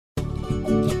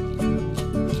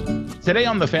Today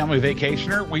on The Family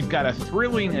Vacationer, we've got a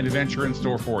thrilling adventure in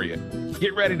store for you.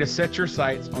 Get ready to set your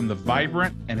sights on the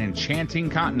vibrant and enchanting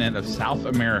continent of South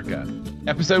America.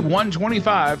 Episode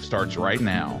 125 starts right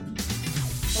now.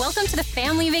 Welcome to The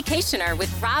Family Vacationer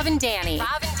with Rob and Danny.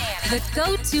 The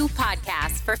go-to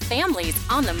podcast for families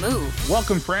on the move.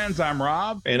 Welcome, friends. I'm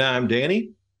Rob. And I'm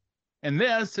Danny. And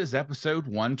this is episode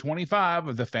 125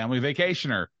 of The Family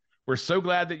Vacationer. We're so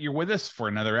glad that you're with us for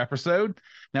another episode.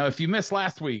 Now, if you missed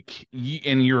last week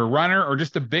and you're a runner or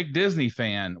just a big Disney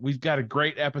fan, we've got a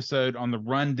great episode on the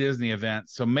Run Disney event,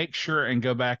 so make sure and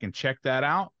go back and check that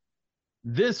out.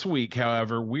 This week,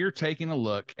 however, we're taking a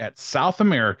look at South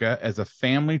America as a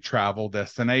family travel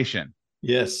destination.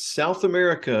 Yes, South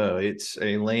America. It's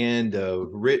a land of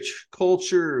rich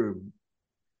culture,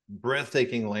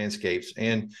 breathtaking landscapes,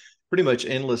 and pretty much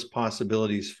endless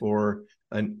possibilities for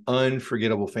an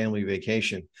unforgettable family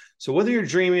vacation. So whether you're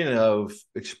dreaming of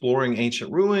exploring ancient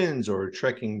ruins or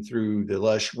trekking through the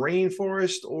lush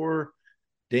rainforest or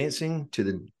dancing to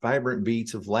the vibrant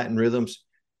beats of Latin rhythms,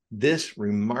 this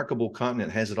remarkable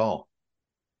continent has it all.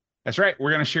 That's right.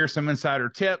 We're going to share some insider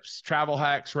tips, travel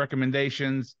hacks,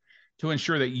 recommendations to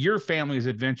ensure that your family's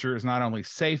adventure is not only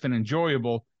safe and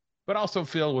enjoyable, but also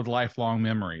filled with lifelong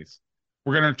memories.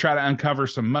 We're going to try to uncover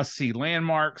some must-see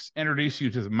landmarks, introduce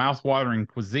you to the mouth-watering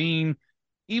cuisine,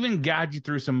 even guide you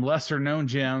through some lesser-known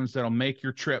gems that'll make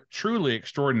your trip truly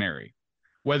extraordinary.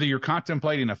 Whether you're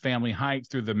contemplating a family hike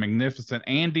through the magnificent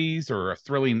Andes or a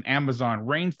thrilling Amazon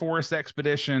rainforest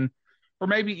expedition, or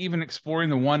maybe even exploring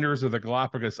the wonders of the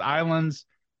Galapagos Islands,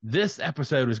 this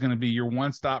episode is going to be your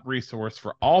one-stop resource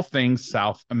for all things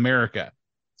South America.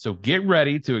 So get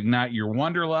ready to ignite your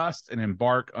wanderlust and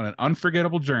embark on an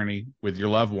unforgettable journey with your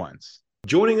loved ones.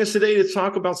 Joining us today to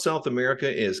talk about South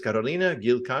America is Carolina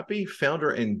Gilcapi, founder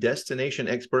and destination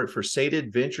expert for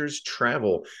Sated Ventures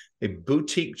Travel, a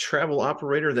boutique travel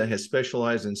operator that has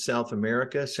specialized in South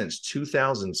America since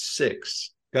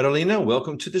 2006. Carolina,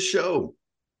 welcome to the show.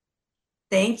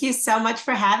 Thank you so much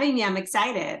for having me. I'm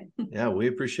excited. Yeah, we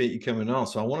appreciate you coming on.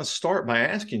 So I want to start by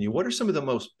asking you, what are some of the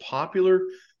most popular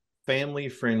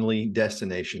family-friendly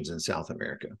destinations in South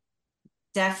America?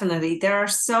 Definitely. There are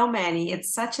so many.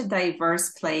 It's such a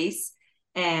diverse place,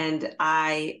 and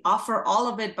I offer all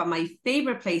of it, but my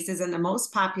favorite places and the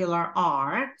most popular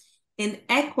are in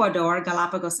Ecuador,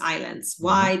 Galapagos Islands.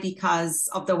 Why? Because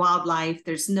of the wildlife.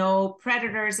 There's no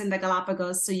predators in the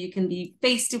Galapagos, so you can be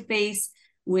face-to-face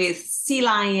with sea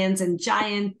lions and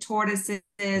giant tortoises,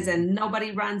 and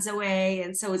nobody runs away.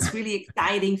 And so it's really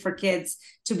exciting for kids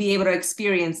to be able to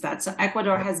experience that. So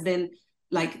Ecuador has been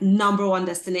like number one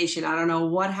destination. I don't know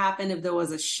what happened, if there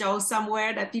was a show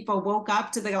somewhere that people woke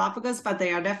up to the Galapagos, but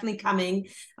they are definitely coming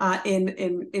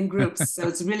in groups. So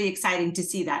it's really exciting to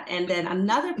see that. And then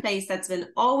another place that's been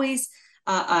always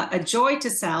a joy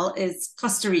to sell is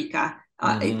Costa Rica.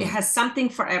 It has something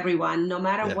for everyone, no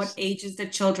matter what ages the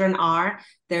children are.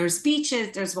 There's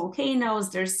beaches, there's volcanoes,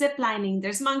 there's zip lining,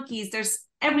 there's monkeys, there's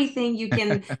everything you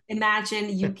can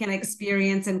imagine you can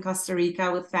experience in Costa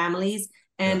Rica with families.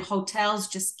 And hotels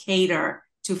just cater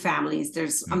to families.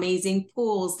 There's amazing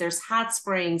pools, there's hot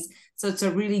springs. So it's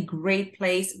a really great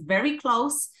place, very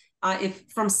close. If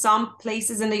from some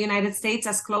places in the United States,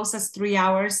 as close as 3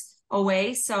 hours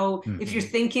away. So if you're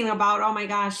thinking about, oh my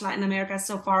gosh, Latin America is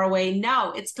so far away,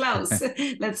 no, it's close.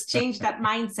 Let's change that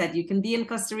mindset. You can be in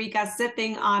Costa Rica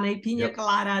sipping on a pina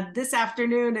colada this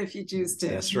afternoon if you choose to.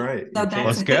 That's right. So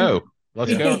Let's go.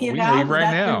 Let's go. We leave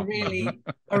right now.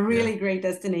 A really great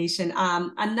destination.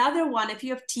 Another one, if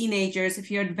you have teenagers, if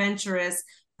you're adventurous,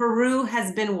 Peru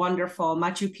has been wonderful.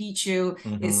 Machu Picchu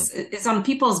is on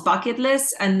people's bucket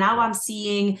list. And now I'm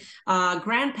seeing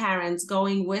grandparents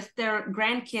going with their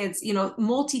grandkids,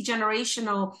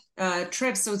 multi-generational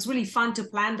trips. So it's really fun to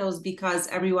plan those because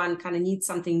everyone kind of needs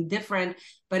something different.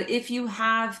 But if you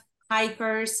have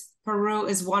hikers, Peru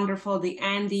is wonderful. The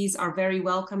Andes are very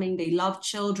welcoming. They love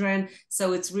children.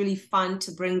 So it's really fun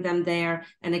to bring them there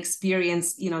and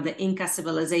experience, the Inca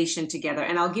civilization together.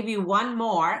 And I'll give you one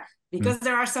more, because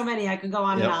there are so many, I could go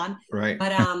on and on. Right.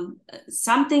 But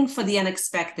something for the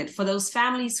unexpected, for those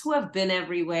families who have been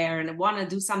everywhere and want to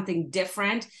do something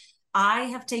different. I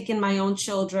have taken my own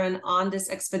children on this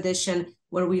expedition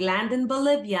where we land in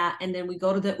Bolivia and then we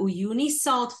go to the Uyuni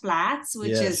Salt Flats,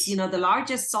 which is, the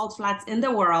largest salt flats in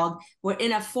the world. We're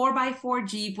in a 4x4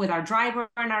 Jeep with our driver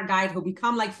and our guide who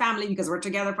become like family because we're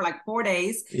together for like 4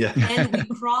 days. Yeah. And we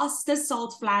cross the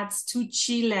salt flats to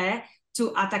Chile.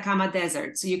 to Atacama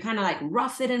Desert. So you kind of like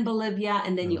rough it in Bolivia,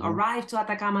 and then you arrive to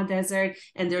Atacama Desert,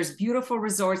 and there's beautiful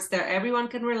resorts there. Everyone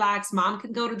can relax. Mom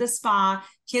can go to the spa.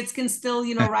 Kids can still,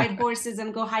 ride horses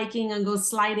and go hiking and go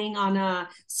sliding on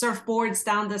surfboards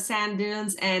down the sand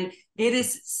dunes. And it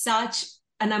is such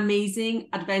an amazing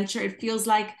adventure. It feels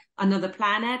like another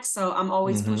planet. So I'm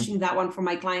always pushing that one for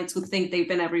my clients who think they've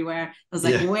been everywhere. I was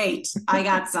like, wait, I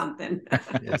got something.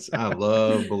 Yes, I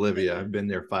love Bolivia. I've been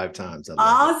there 5 times.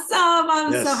 Awesome.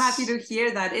 I'm so happy to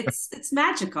hear that. It's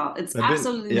magical. It's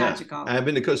absolutely magical. I've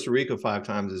been to Costa Rica 5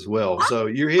 times as well. So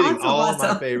you're hitting all of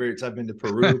my favorites. I've been to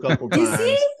Peru a couple times. You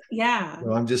see? Yeah.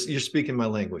 So you're speaking my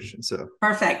language. So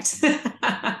perfect.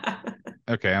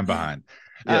 Okay, I'm behind.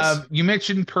 Yes. You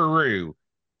mentioned Peru.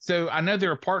 So I know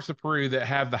there are parts of Peru that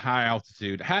have the high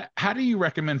altitude. How do you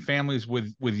recommend families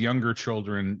with younger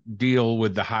children deal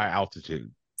with the high altitude?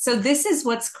 So this is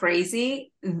what's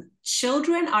crazy.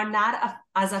 Children are not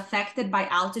as affected by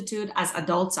altitude as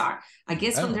adults are. I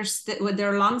guess when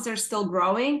their lungs are still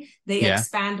growing, they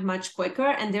expand much quicker,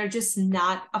 and they're just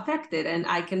not affected. And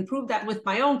I can prove that with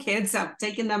my own kids. I've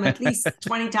taken them at least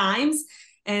 20 times.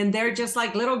 And they're just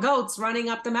like little goats running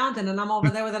up the mountain, and I'm over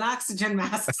there with an oxygen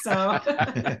mask. So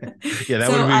yeah,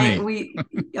 that would be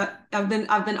me. I've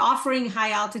been offering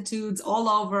high altitudes all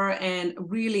over, and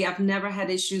really I've never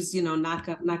had issues, knock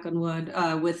on wood,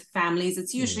 with families.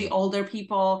 It's usually older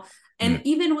people, and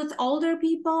even with older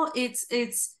people, it's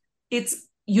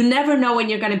you never know when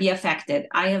you're going to be affected.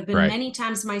 I have been many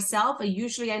times myself.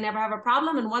 Usually I never have a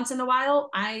problem, and once in a while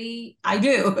I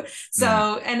do.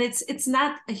 So, and it's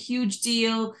not a huge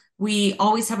deal. We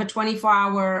always have a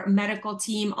 24-hour medical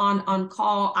team on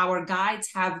call. Our guides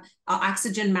have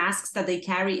oxygen masks that they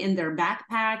carry in their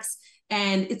backpacks.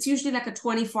 And it's usually like a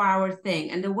 24-hour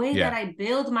thing. And the way that I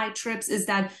build my trips is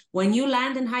that when you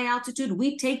land in high altitude,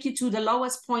 we take you to the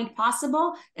lowest point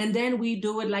possible, and then we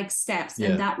do it like steps.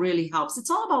 And that really helps. It's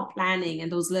all about planning and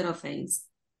those little things.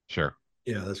 Sure.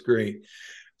 Yeah, that's great.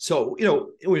 So,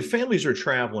 when families are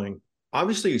traveling,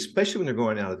 obviously, especially when they're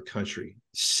going out of the country,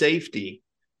 safety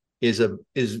is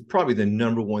probably the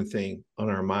number one thing on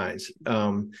our minds.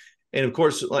 And of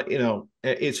course,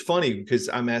 it's funny because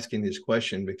I'm asking this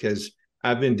question because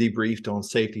I've been debriefed on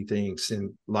safety things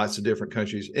in lots of different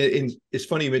countries. And it's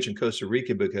funny you mentioned Costa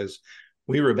Rica, because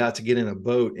we were about to get in a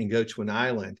boat and go to an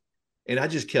island, and I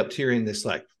just kept hearing this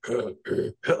like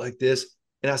this.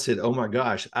 And I said, "Oh my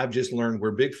gosh, I've just learned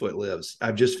where Bigfoot lives.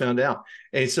 I've just found out."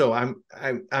 And so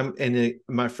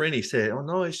my friend, he said, "Oh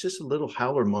no, it's just a little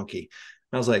howler monkey."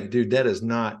 I was like, "Dude, that is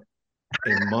not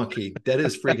a monkey. That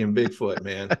is freaking Bigfoot,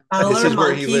 man. This is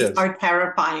where he lives." Are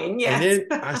terrifying. Yes. And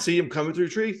then I see him coming through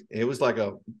the tree. It was like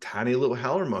a tiny little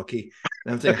howler monkey.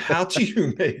 And I'm thinking, how do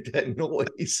you make that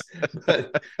noise?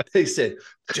 But they said,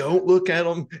 don't look at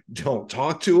them. Don't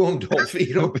talk to them. Don't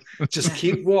feed them. Just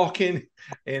keep walking.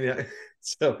 And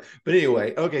but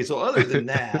anyway, okay. So other than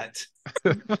that,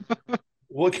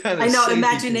 what kind of? I know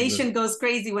imagination goes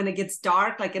crazy when it gets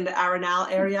dark, like in the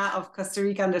Arenal area of Costa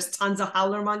Rica, and there's tons of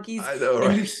howler monkeys. I know,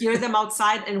 right? And you hear them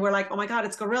outside, and we're like, "Oh my God,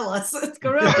 it's gorillas! It's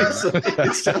gorillas!"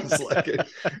 It sounds like it.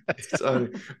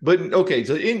 But okay,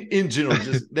 so in general,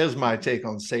 just that's my take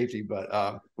on safety.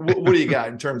 But what do you got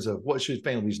in terms of what should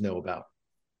families know about?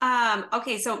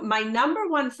 Okay, so my number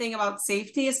one thing about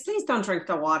safety is please don't drink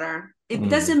the water. It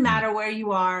doesn't matter where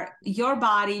you are. Your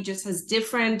body just has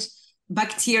different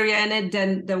bacteria in it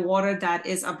than the water that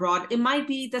is abroad. It might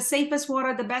be the safest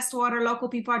water, the best water, local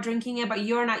people are drinking it, but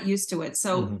you're not used to it.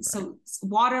 So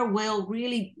water will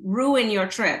really ruin your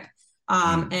trip.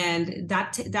 And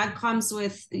that comes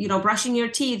with, brushing your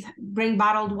teeth, bring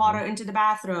bottled water into the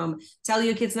bathroom, tell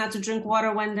your kids not to drink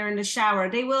water when they're in the shower.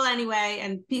 They will anyway,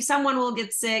 and someone will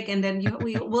get sick, and then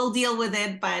we will deal with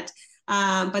it. But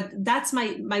that's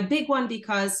my big one,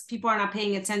 because people are not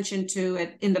paying attention to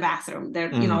it in the bathroom.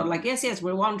 They're, like, yes,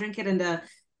 we won't drink it in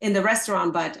the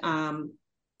restaurant, but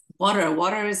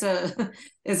water is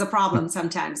a problem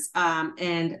sometimes.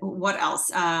 And what else?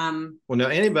 Well, now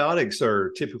antibiotics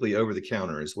are typically over the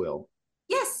counter as well.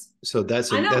 Yes. So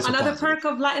that's another perk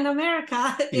of Latin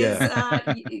America is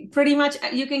pretty much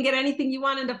you can get anything you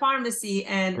want in the pharmacy.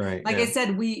 And I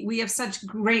said, we have such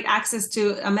great access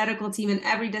to a medical team in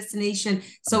every destination.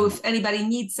 So if anybody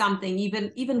needs something,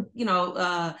 even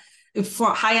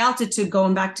for high altitude,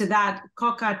 going back to that,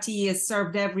 coca tea is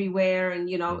served everywhere, and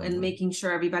and making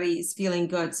sure everybody is feeling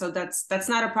good. So that's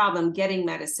not a problem getting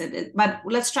medicine, but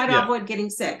let's try to avoid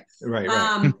getting sick. Right.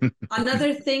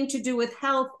 Another thing to do with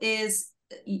health is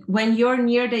when you're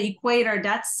near the equator,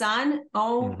 that sun,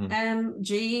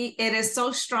 OMG, it is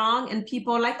so strong. And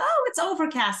people are like, oh, it's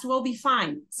overcast, we'll be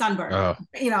fine. Sunburn,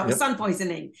 sun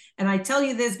poisoning. And I tell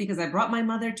you this because I brought my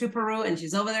mother to Peru and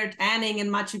she's over there tanning in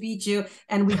Machu Picchu,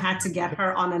 and we had to get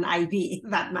her on an IV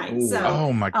that night. Ooh. So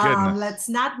oh my goodness. Let's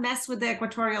not mess with the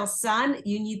equatorial sun.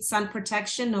 You need sun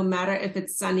protection, no matter if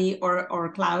it's sunny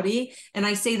or cloudy. And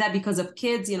I say that because of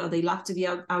kids, they love to be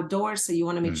outdoors. So you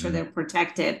want to make sure they're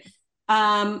protected.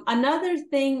 Another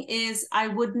thing is I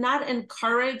would not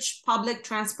encourage public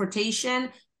transportation.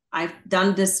 I've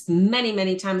done this many,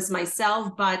 many times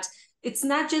myself, but it's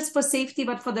not just for safety,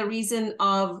 but for the reason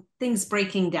of things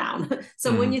breaking down.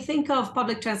 So when you think of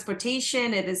public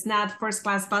transportation, it is not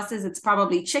first-class buses. It's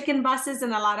probably chicken buses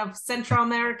in a lot of Central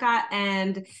America.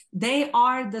 And they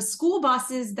are the school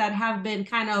buses that have been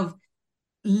kind of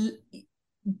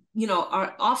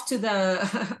are off to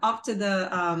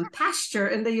the pasture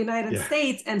in the United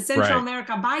States, and Central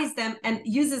America buys them and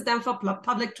uses them for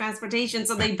public transportation.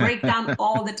 So they break down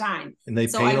all the time. And they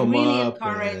so I really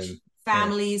encourage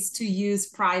families to use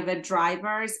private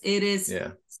drivers. It is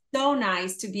so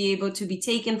nice to be able to be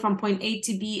taken from point A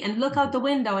to B and look out the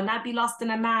window and not be lost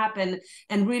in a map, and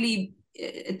really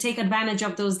take advantage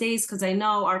of those days, because I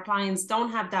know our clients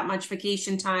don't have that much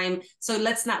vacation time. So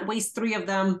let's not waste 3 of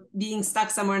them being stuck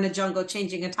somewhere in the jungle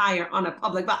changing a tire on a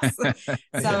public bus.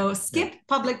 So skip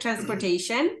public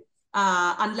transportation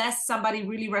unless somebody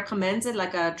really recommends it,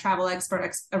 like a travel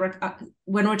expert.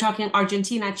 When we're talking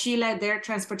Argentina, Chile, their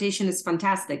transportation is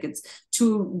fantastic. It's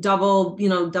 2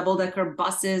 double-decker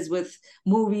buses with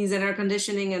movies and air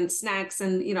conditioning and snacks,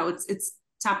 and it's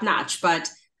top notch. But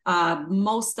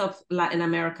most of Latin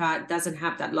America doesn't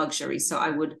have that luxury. So I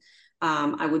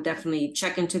would definitely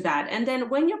check into that. And then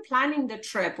when you're planning the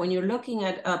trip, when you're looking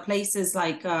at places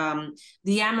like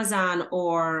the Amazon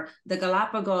or the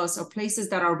Galapagos or places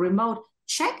that are remote,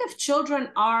 check if children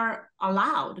are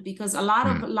allowed, because a lot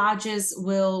of lodges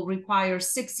will require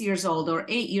 6 years old or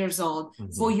 8 years old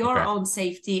for your own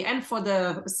safety and for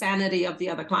the sanity of the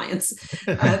other clients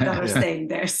that are staying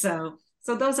there.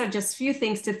 So those are just few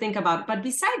things to think about. But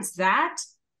besides that,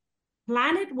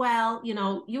 plan it well.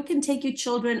 You can take your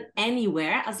children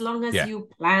anywhere as long as you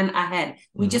plan ahead.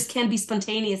 We just can't be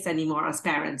spontaneous anymore as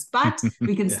parents, but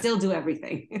we can still do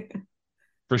everything.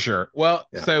 For sure. Well,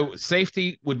 so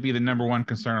safety would be the number one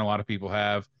concern a lot of people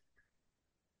have.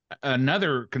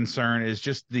 Another concern is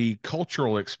just the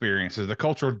cultural experiences, the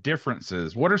cultural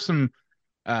differences. What are some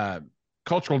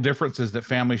cultural differences that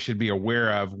families should be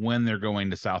aware of when they're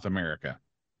going to South America?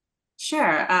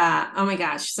 Sure. Oh my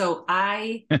gosh. So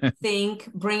I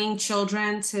think bringing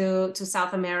children to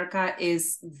South America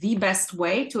is the best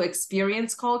way to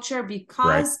experience culture,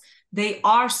 because they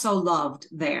are so loved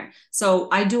there. So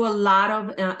I do a lot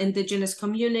of indigenous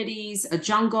communities,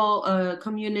 jungle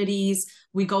communities.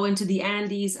 We go into the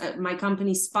Andes. My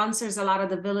company sponsors a lot of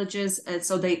the villages.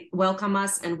 So they welcome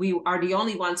us, and we are the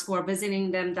only ones who are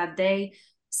visiting them that day.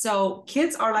 So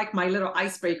kids are like my little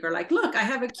icebreaker. Like, look, I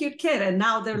have a cute kid. And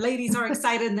now their ladies are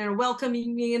excited and they're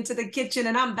welcoming me into the kitchen,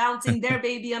 and I'm bouncing their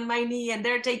baby on my knee and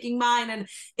they're taking mine. And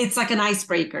it's like an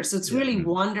icebreaker. So it's really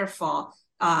wonderful.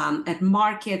 At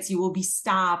markets, you will be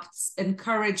stopped,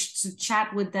 encouraged to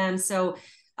chat with them. So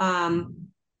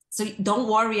don't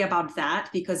worry about that,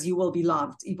 because you will be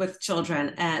loved with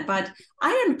children. But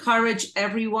I encourage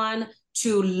everyone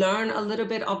to learn a little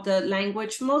bit of the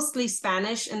language, mostly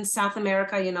Spanish in South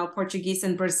America, Portuguese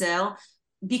in Brazil,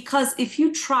 because if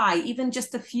you try even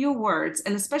just a few words,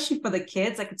 and especially for the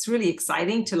kids, like it's really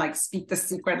exciting to speak the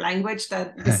secret language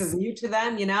that this is new to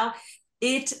them,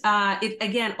 it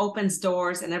again opens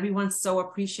doors, and everyone's so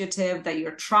appreciative that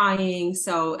you're trying.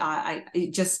 So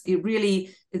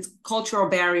it's cultural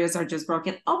barriers are just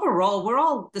broken. Overall, we're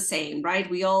all the same, right?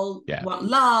 We all want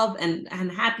love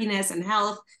and happiness and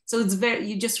health. So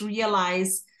you just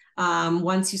realize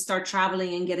once you start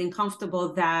traveling and getting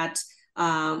comfortable that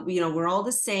we're all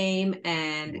the same,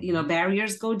 and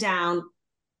barriers go down.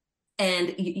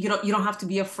 And you don't have to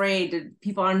be afraid that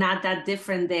people are not that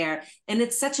different there. And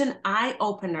it's such an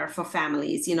eye-opener for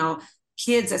families,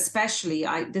 kids especially.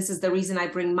 This is the reason I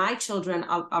bring my children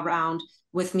around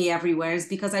with me everywhere, is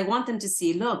because I want them to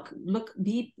see, look,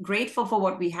 be grateful for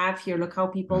what we have here. Look how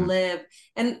people live,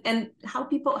 and how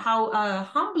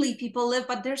humbly people live,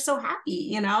 but they're so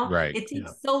happy, Right. It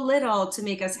takes so little to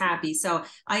make us happy. So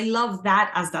I love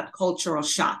that as that cultural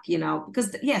shock,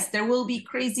 because yes, there will be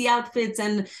crazy outfits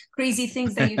and crazy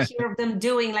things that you hear of them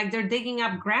doing. Like they're digging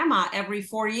up grandma every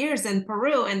 4 years in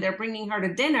Peru, and they're bringing her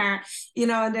to dinner,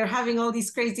 and they're having all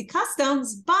these crazy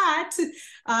customs. But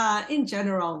in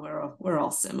general, we're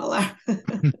all similar.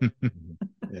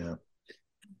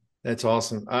 That's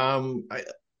awesome.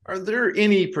 Are there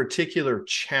any particular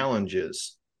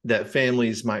challenges that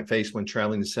families might face when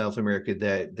traveling to South America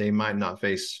that they might not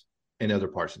face in other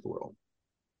parts of the world?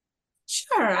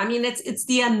 Sure. I mean, it's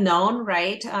the unknown,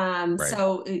 right? Right.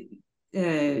 So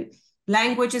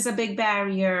language is a big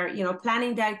barrier,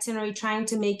 planning the itinerary, trying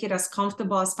to make it as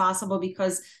comfortable as possible,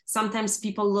 because sometimes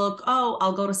people look, oh,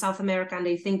 I'll go to South America, and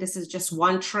they think this is just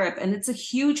one trip. And it's a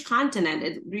huge continent.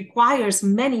 It requires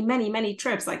many, many, many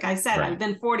trips. Like I said, Right. I've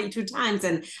been 42 times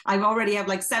and I've already have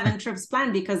like 7 trips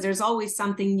planned, because there's always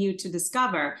something new to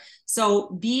discover. So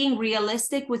being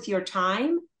realistic with your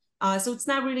time. So it's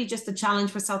not really just a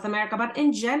challenge for South America, but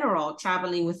in general,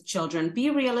 traveling with children, be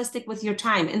realistic with your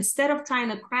time. Instead of trying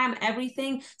to cram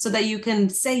everything so that you can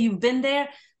say you've been there,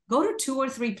 go to 2 or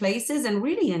 3 places and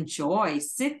really enjoy.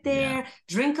 Sit there,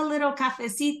 drink a little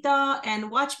cafecito,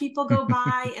 and watch people go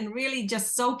by, and really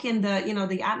just soak in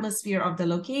the atmosphere of the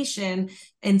location,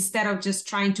 instead of just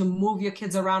trying to move your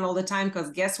kids around all the time,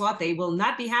 because guess what? They will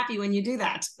not be happy when you do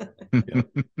that. Yeah.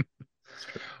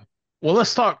 Well,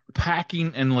 let's talk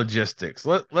packing and logistics.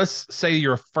 Let's say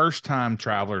you're a first-time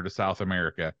traveler to South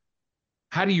America.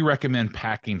 How do you recommend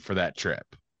packing for that trip?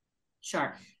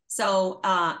 Sure. So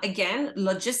again,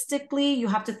 logistically, you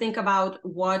have to think about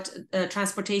what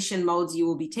transportation modes you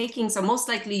will be taking. So most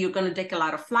likely you're going to take a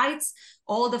lot of flights.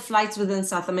 All the flights within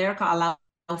South America allow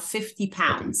 50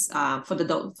 pounds for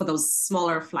those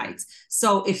smaller flights.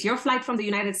 So if your flight from the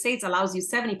United States allows you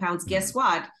 70 pounds, guess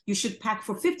what? You should pack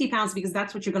for 50 pounds, because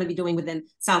that's what you're going to be doing within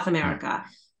South America.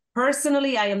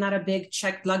 Personally, I am not a big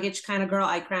checked luggage kind of girl.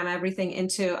 I cram everything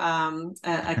into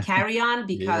a carry-on,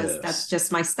 because that's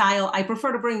just my style. I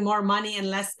prefer to bring more money and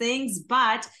less things,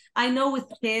 but I know with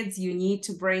kids, you need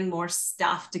to bring more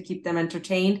stuff to keep them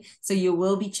entertained. So you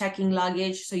will be checking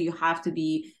luggage. So you have to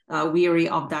be weary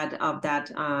of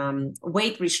that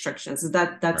weight restrictions.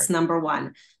 That's right. Number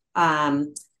one.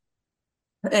 And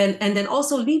then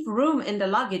also leave room in the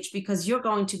luggage, because you're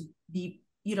going to be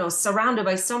surrounded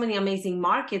by so many amazing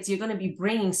markets. You're going to be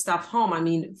bringing stuff home. I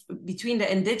mean, between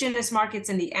the indigenous markets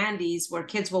in the Andes, where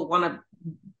kids will want to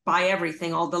buy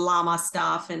everything, all the llama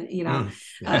stuff and,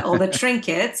 all the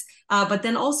trinkets, but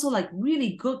then also like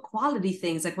really good quality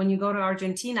things. Like when you go to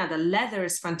Argentina, the leather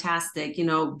is fantastic,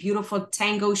 beautiful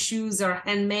tango shoes are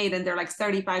handmade and they're like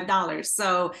 $35.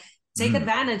 So take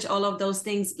advantage all of those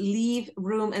things. Leave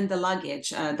room in the luggage.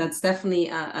 That's definitely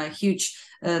a huge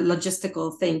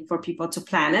logistical thing for people to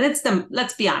plan. And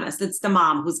let's be honest, it's the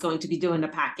mom who's going to be doing the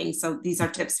packing. So these are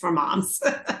tips for moms.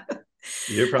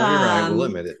 You're probably right. We'll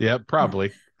admit it. Yeah,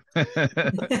 probably. For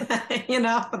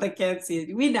the kids,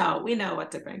 we know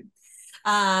what to bring.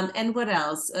 And what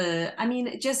else? I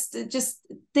mean, just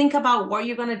think about where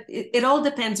you're going to, it all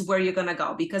depends where you're going to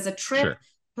go, because a trip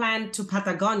plan to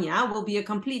Patagonia will be a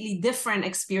completely different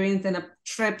experience than a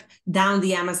trip down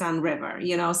the Amazon River,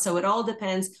 so it all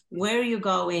depends where you're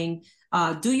going.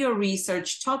 Do your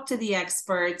research, talk to the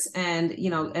experts, and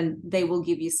they will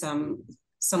give you some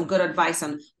good advice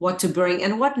on what to bring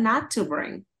and what not to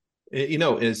bring.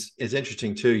 It's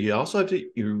interesting too.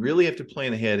 You really have to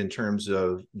plan ahead in terms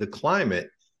of the climate,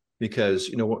 because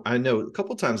I know a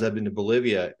couple of times I've been to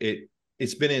Bolivia.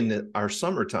 It's been in our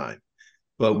summertime,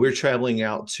 but we're traveling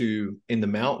out in the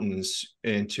mountains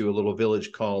into a little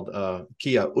village called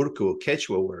Kia Urku, a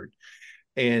Quechua word.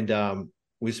 And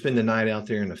we spend the night out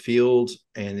there in the fields,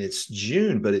 and it's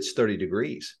June, but it's 30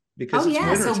 degrees because it's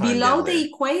winter. So below the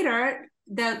equator,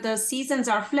 the seasons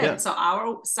are flipped. Yeah. So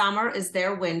our summer is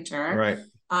their winter. Right.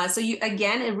 So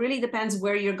it really depends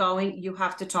where you're going. You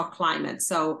have to talk climate.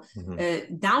 So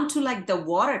down to like the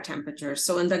water temperature.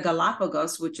 So in the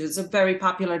Galapagos, which is a very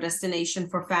popular destination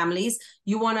for families,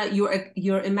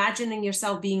 you're imagining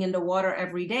yourself being in the water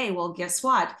every day. Well, guess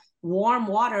what? Warm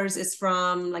waters is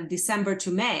from like December to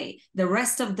May. The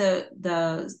rest of the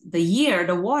year,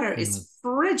 the water is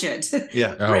frigid.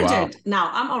 Yeah. Oh, frigid. wow. Now,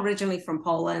 I'm originally from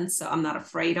Poland, so I'm not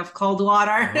afraid of cold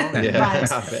water. Oh, yeah.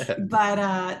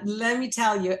 but let me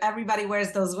tell you, everybody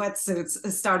wears those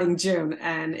wetsuits starting June,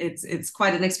 and it's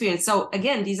quite an experience. So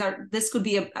again, this could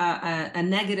be a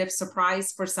negative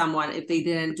surprise for someone if they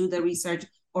didn't do the research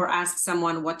or ask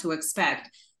someone what to expect.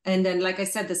 And then, like I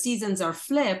said, the seasons are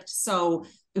flipped. So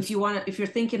if you're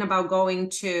thinking about going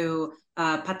to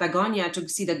Patagonia to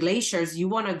see the glaciers, you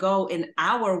want to go in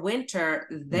our winter,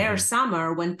 their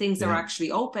summer, when things are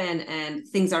actually open and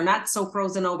things are not so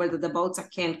frozen over that the boats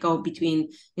can't go between,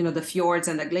 the fjords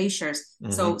and the glaciers.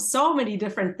 So many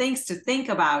different things to think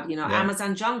about.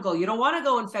 Amazon jungle, you don't want to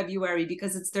go in February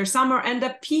because it's their summer and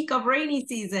the peak of rainy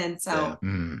season. So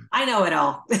I know it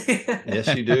all.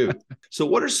 Yes, you do. So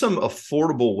what are some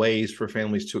affordable ways for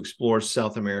families to explore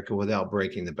South America without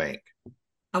breaking the bank?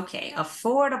 Okay,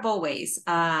 affordable ways.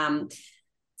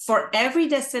 For every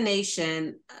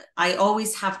destination, I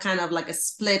always have kind of like a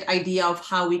split idea of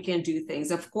how we can do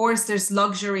things. Of course, there's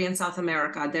luxury in South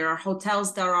America. There are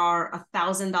hotels that are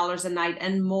 $1,000 a night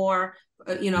and more.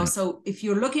 So if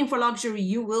you're looking for luxury,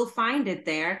 you will find it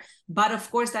there. But of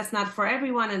course, that's not for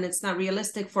everyone, and it's not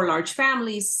realistic for large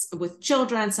families with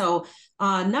children. So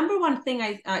number one thing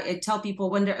I tell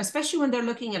people especially when they're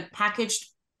looking at packaged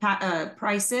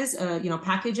prices,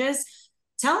 packages,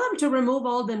 tell them to remove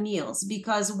all the meals,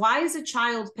 because why is a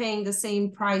child paying the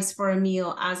same price for a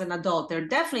meal as an adult? They're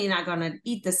definitely not going to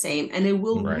eat the same, and it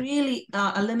will really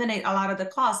eliminate a lot of the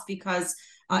cost because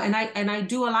and I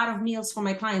do a lot of meals for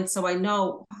my clients, so I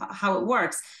know how it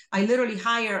works. I literally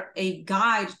hire a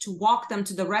guide to walk them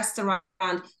to the restaurant,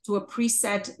 to a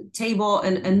preset table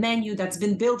and menu that's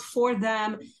been built for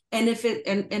them. And if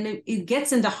it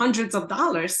gets into hundreds of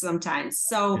dollars sometimes.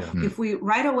 So if we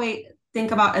right away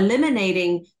think about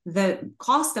eliminating the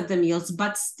cost of the meals,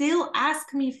 but still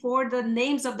ask me for the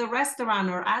names of the restaurant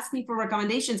or ask me for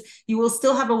recommendations, you will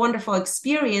still have a wonderful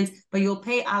experience, but you'll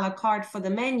pay a la carte for the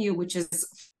menu, which is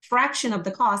fraction of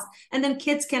the cost, and then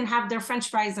kids can have their French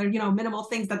fries or minimal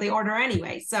things that they order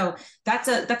anyway. So that's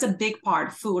a big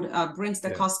part. Food brings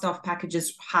the cost of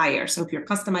packages higher. So if you're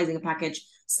customizing a package,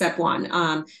 step one.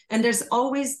 And there's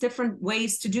always different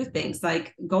ways to do things,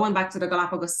 like going back to the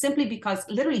Galapagos, simply because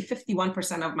literally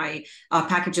 51% of my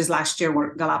packages last year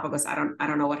were Galapagos. I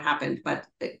don't know what happened, but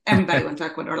everybody went to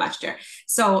Ecuador last year.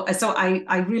 So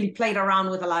I really played around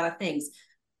with a lot of things.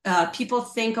 People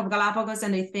think of Galapagos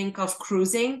and they think of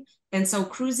cruising. And so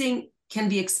cruising can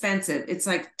be expensive. It's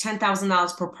like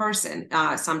 $10,000 per person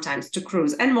sometimes to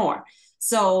cruise and more.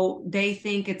 So they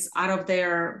think it's out of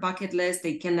their bucket list.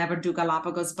 They can never do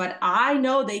Galapagos, but I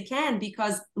know they can,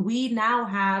 because we now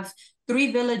have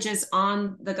 3 villages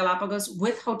on the Galapagos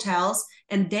with hotels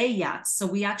and day yachts. So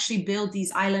we actually build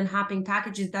these island hopping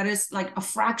packages that is like a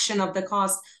fraction of the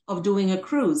cost of doing a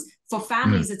cruise. For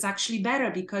families, it's actually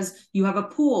better because you have a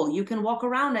pool. You can walk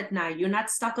around at night. You're not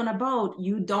stuck on a boat.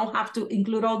 You don't have to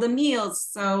include all the meals.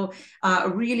 So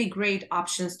really great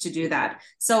options to do that.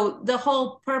 So the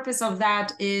whole purpose of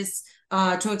that is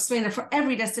to explain that for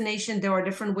every destination, there are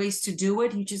different ways to do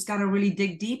it. You just got to really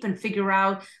dig deep and figure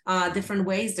out different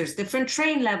ways. There's different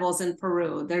train levels in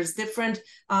Peru. There's different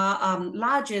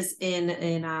lodges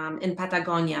in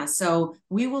Patagonia. So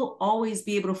we will always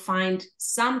be able to find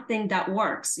something that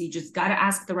works. You just got to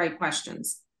ask the right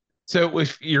questions. So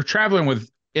if you're traveling with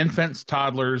infants,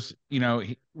 toddlers,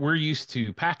 we're used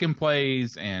to pack and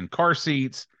plays and car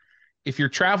seats. If you're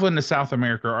traveling to South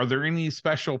America, are there any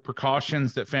special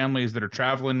precautions that families that are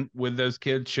traveling with those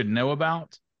kids should know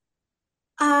about?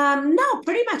 No,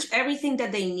 pretty much everything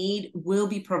that they need will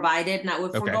be provided. Now,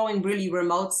 if we're going really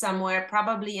remote somewhere,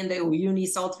 probably in the Uyuni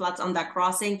salt flats on that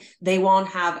crossing, they won't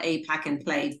have a pack and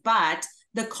play, but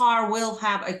the car will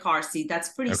have a car seat. That's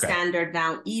pretty standard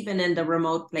now, even in the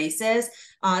remote places.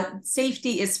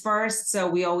 Safety is first. So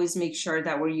we always make sure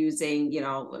that we're using,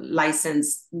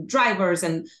 licensed drivers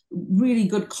and really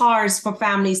good cars for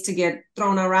families to get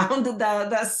thrown around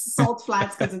the salt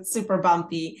flats because it's super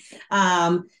bumpy.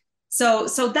 So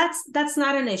that's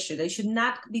not an issue. They should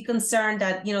not be concerned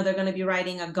that, they're going to be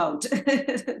riding a goat.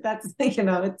 That's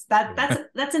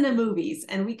that's in the movies,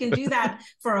 and we can do that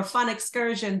for a fun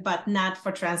excursion, but not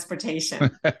for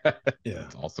transportation. Yeah.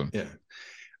 That's awesome. Yeah.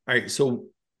 All right. So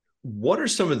what are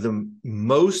some of the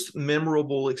most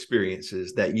memorable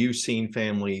experiences that you've seen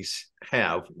families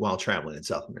have while traveling in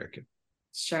South America?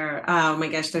 Sure. Oh my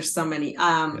gosh, there's so many.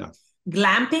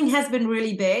 Glamping has been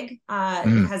really big.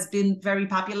 It has been very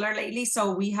popular lately.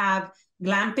 So we have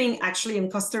glamping actually in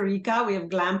Costa Rica. We have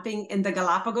glamping in the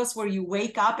Galapagos, where you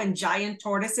wake up and giant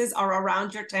tortoises are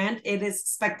around your tent. It is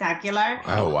spectacular.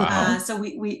 Oh, wow. So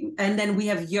and then we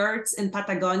have yurts in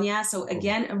Patagonia. So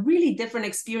again, a really different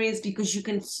experience because you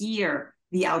can hear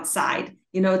the outside.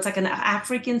 It's like an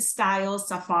African style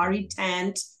safari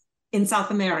tent in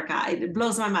South America. It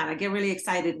blows my mind. I get really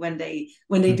excited when they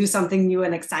do something new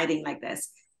and exciting like this.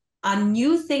 A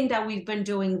new thing that we've been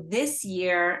doing this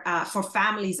year for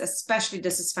families, especially,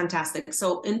 this is fantastic.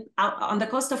 So on the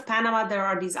coast of Panama, there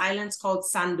are these islands called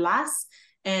San Blas,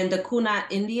 And the Kuna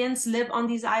Indians live on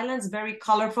these islands, very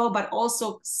colorful, but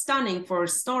also stunning for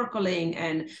snorkeling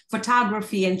and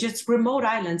photography, and just remote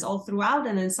islands all throughout.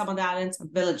 And then some of the islands have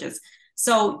villages.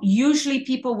 So usually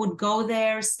people would go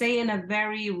there, stay in a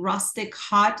very rustic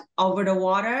hut over the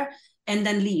water, and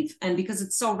then leave. And because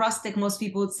it's so rustic, most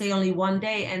people would stay only one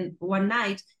day and one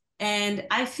night. And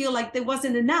I feel like there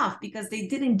wasn't enough because they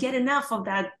didn't get enough of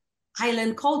that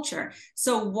island culture.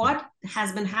 So what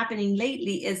has been happening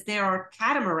lately is there are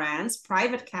catamarans,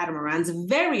 private catamarans,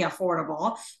 very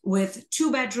affordable, with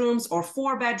 2 bedrooms or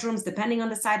 4 bedrooms, depending on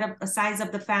the size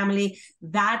of the family,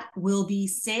 that will be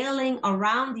sailing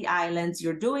around the islands.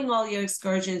 You're doing all your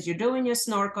excursions, you're doing your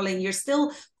snorkeling, you're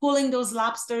still pulling those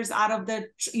lobsters out of the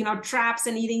traps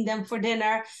and eating them for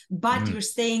dinner, but you're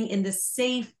staying in the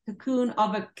safe cocoon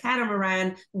of a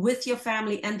catamaran with your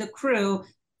family and the crew,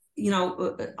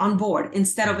 on board,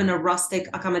 instead of in a rustic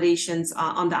accommodations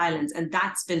on the islands. And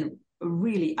that's been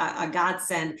really a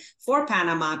godsend for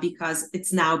Panama, because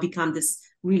it's now become this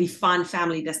really fun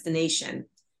family destination.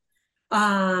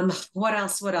 What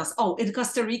else? Oh, in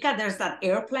Costa Rica, there's that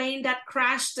airplane that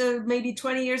crashed maybe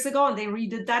 20 years ago, and they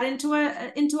redid that into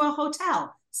a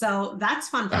hotel. So that's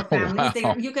fun for families.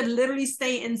 Wow. You could literally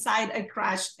stay inside a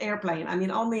crashed airplane. I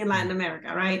mean, only in Latin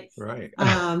America, right? Right.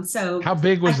 So how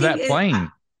big was that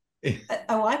plane?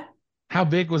 A what? How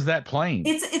big was that plane?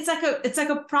 It's like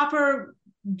a proper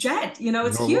jet.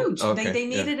 It's Normal? huge. Okay, They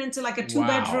made it into like a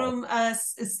 2-bedroom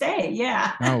stay.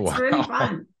 Yeah, Oh, it's really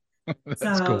fun.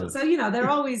 That's cool. So they're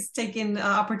always taking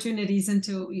opportunities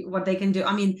into what they can do.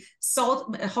 I mean,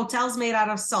 hotels made out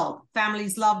of salt.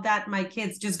 Families love that. My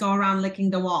kids just go around licking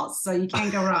the walls, so you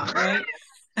can't go wrong, right?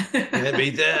 Can't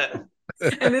beat that.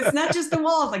 And it's not just the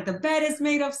walls, like the bed is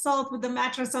made of salt with the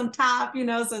mattress on top,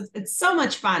 so it's so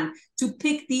much fun to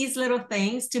pick these little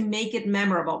things to make it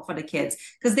memorable for the kids,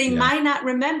 because they might not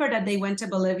remember that they went to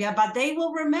Bolivia, but they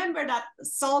will remember that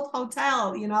salt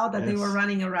hotel, that they were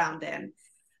running around in.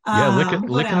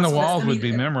 Licking the walls would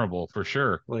be memorable for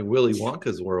sure. Like Willy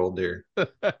Wonka's world there.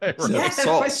 Yeah,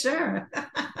 for sure.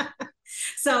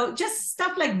 So just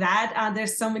stuff like that.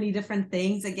 There's so many different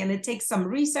things. Again, it takes some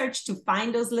research to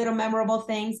find those little memorable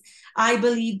things. I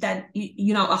believe that,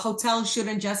 a hotel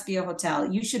shouldn't just be a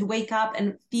hotel. You should wake up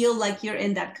and feel like you're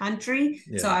in that country.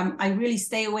 Yeah. So I really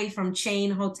stay away from chain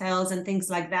hotels and things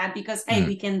like that, because, hey,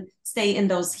 we can stay in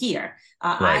those here.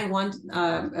 Right. I want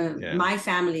my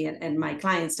family and my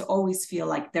clients to always feel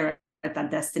like they're at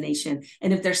that destination.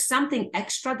 And if there's something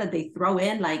extra that they throw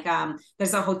in, like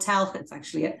there's a hotel, it's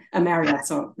actually a Marriott,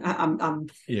 so I'm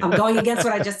going against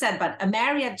what I just said, but a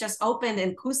Marriott just opened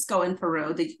in Cusco in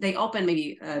Peru. They opened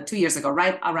maybe 2 years ago,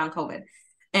 right around COVID.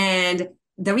 And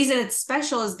the reason it's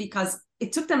special is because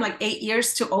it took them like 8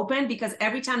 years to open, because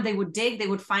every time they would dig, they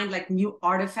would find like new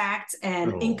artifacts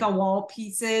and Inca wall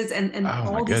pieces and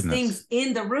all these things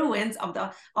in the ruins of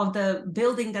the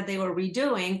building that they were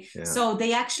redoing. Yeah. So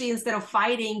they actually, instead of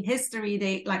fighting history,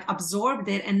 they like absorbed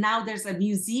it. And now there's a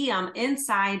museum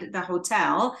inside the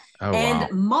hotel.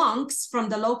 Monks from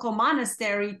the local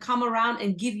monastery come around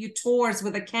and give you tours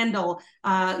with a candle,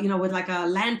 with like a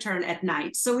lantern at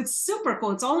night. So it's super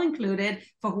cool. It's all included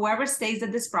for whoever stays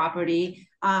at this property.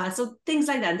 So things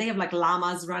like that. They have like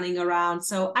llamas running around.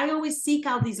 So I always seek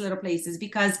out these little places,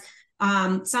 because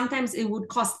sometimes it would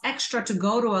cost extra to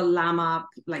go to a llama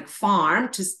like farm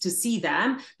to see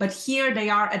them. But here they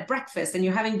are at breakfast, and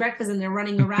you're having breakfast and they're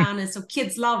running around. And so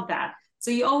kids love that. So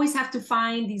you always have to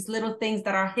find these little things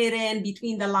that are hidden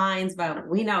between the lines, but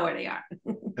we know where they are.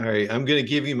 All right. I'm going to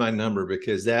give you my number,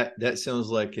 because that sounds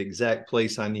like the exact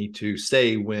place I need to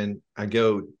stay when I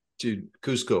go to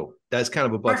Cusco. That's kind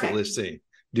of a bucket list thing.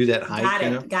 Do that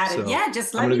hike. Got it. So yeah,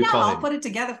 just let me know. I'll put it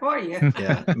together for you.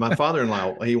 Yeah. My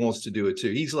father-in-law, he wants to do it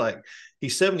too.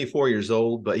 He's 74 years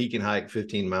old, but he can hike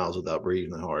 15 miles without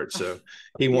breathing hard. So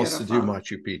he wants to do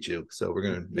Machu Picchu. So we're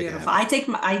going to make it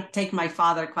happen. I take my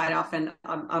father quite often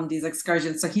on these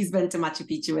excursions. So he's been to Machu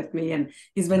Picchu with me, and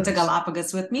he's been to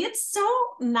Galapagos with me. It's so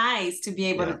nice to be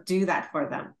able to do that for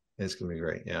them. It's going to be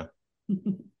great. Yeah.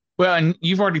 Well, and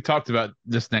you've already talked about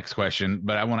this next question,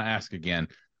 but I want to ask again.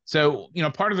 So,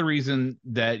 part of the reason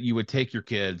that you would take your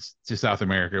kids to South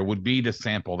America would be to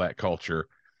sample that culture,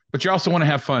 but you also want to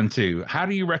have fun too. How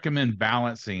do you recommend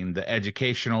balancing the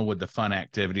educational with the fun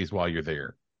activities while you're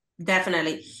there?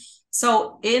 Definitely.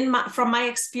 So from my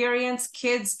experience,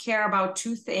 kids care about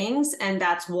 2 things, and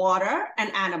that's water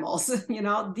and animals.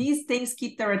 These things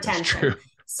keep their attention.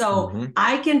 So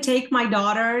I can take my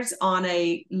daughters on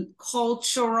a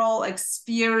cultural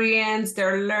experience.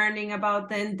 They're learning about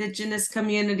the indigenous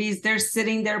communities. They're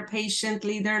sitting there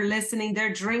patiently. They're listening.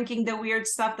 They're drinking the weird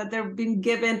stuff that they've been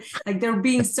given. Like, they're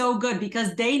being so good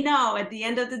because they know at the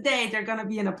end of the day, they're going to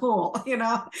be in a pool, you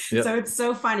know? Yep. So it's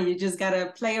so funny. You just got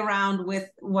to play around with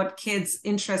what kids'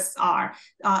 interests are.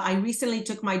 I recently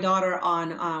took my daughter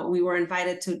on, we were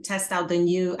invited to test out the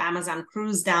new Amazon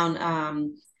cruise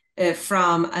down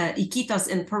from Iquitos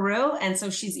in Peru. And so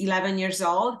she's 11 years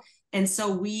old. And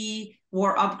so we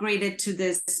were upgraded to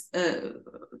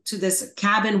this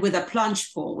cabin with a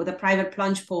plunge pool, with a private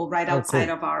plunge pool right outside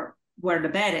of where the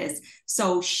bed is.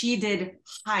 So she did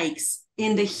hikes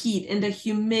in the heat, in the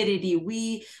humidity.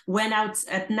 We went out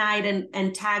at night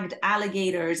and tagged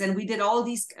alligators, and we did all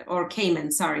these, or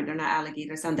caiman, sorry, they're not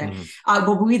alligators on there.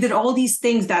 But we did all these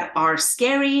things that are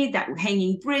scary, that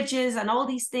hanging bridges and all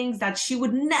these things that she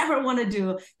would never want to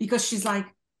do because she's like,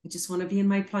 I just want to be in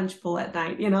my plunge pool at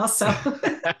night, you know? So,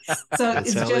 so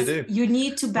it's just, you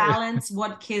need to balance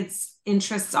what kids'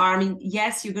 interests are. I mean,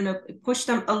 yes, you're going to push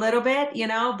them a little bit, you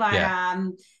know, but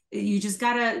you just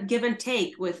got to give and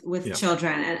take with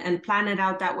children and plan it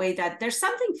out that way, that there's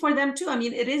something for them too. I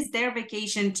mean, it is their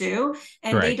vacation too.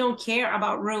 And they don't care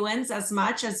about ruins as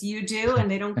much as you do. And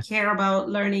they don't care about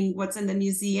learning what's in the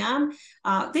museum.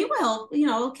 They will, you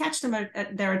know, catch them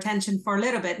at their attention for a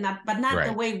little bit, but not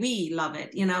the way we love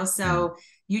it, you know? So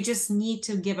you just need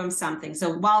to give them something.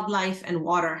 So wildlife and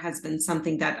water has been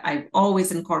something that I've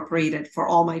always incorporated for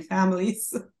all my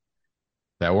families.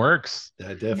 That works.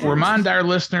 That definitely. Remind our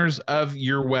listeners of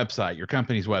your website, your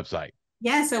company's website.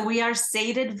 Yeah, so we are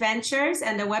Sated Ventures,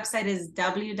 and the website is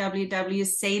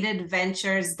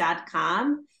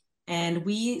www.satedventures.com. And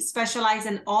we specialize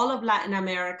in all of Latin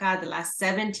America. The last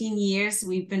 17 years,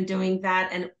 we've been doing that,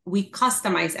 and we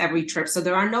customize every trip. So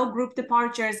there are no group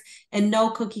departures and no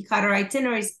cookie cutter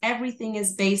itineraries. Everything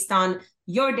is based on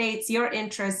your dates, your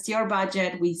interests, your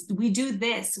budget. We do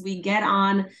this. We get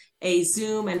on a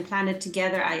Zoom and plan it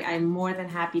together. I'm more than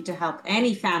happy to help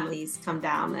any families come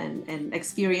down and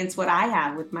experience what I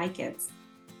have with my kids.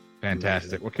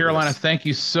 Fantastic. Well, Carolina, thank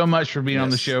you so much for being on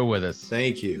the show with us.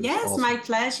 Thank you. Yes, awesome. My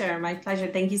pleasure. My pleasure.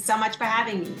 Thank you so much for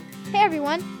having me. Hey,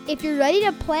 everyone. If you're ready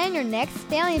to plan your next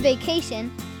family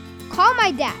vacation, call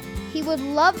my dad. He would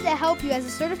love to help you as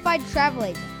a certified travel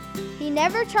agent. He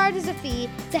never charges a fee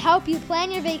to help you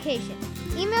plan your vacation.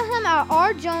 Email him at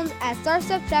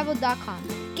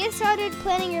rjones@starsteptravel.com. Get started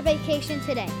planning your vacation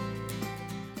today.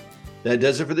 That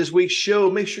does it for this week's show.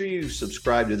 Make sure you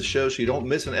subscribe to the show so you don't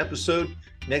miss an episode.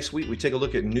 Next week, we take a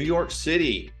look at New York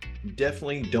City.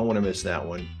 Definitely don't want to miss that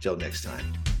one. Till next time.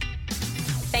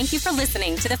 Thank you for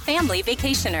listening to The Family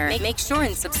Vacationer. Make sure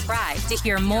and subscribe to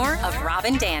hear more of Rob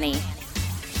and Danny.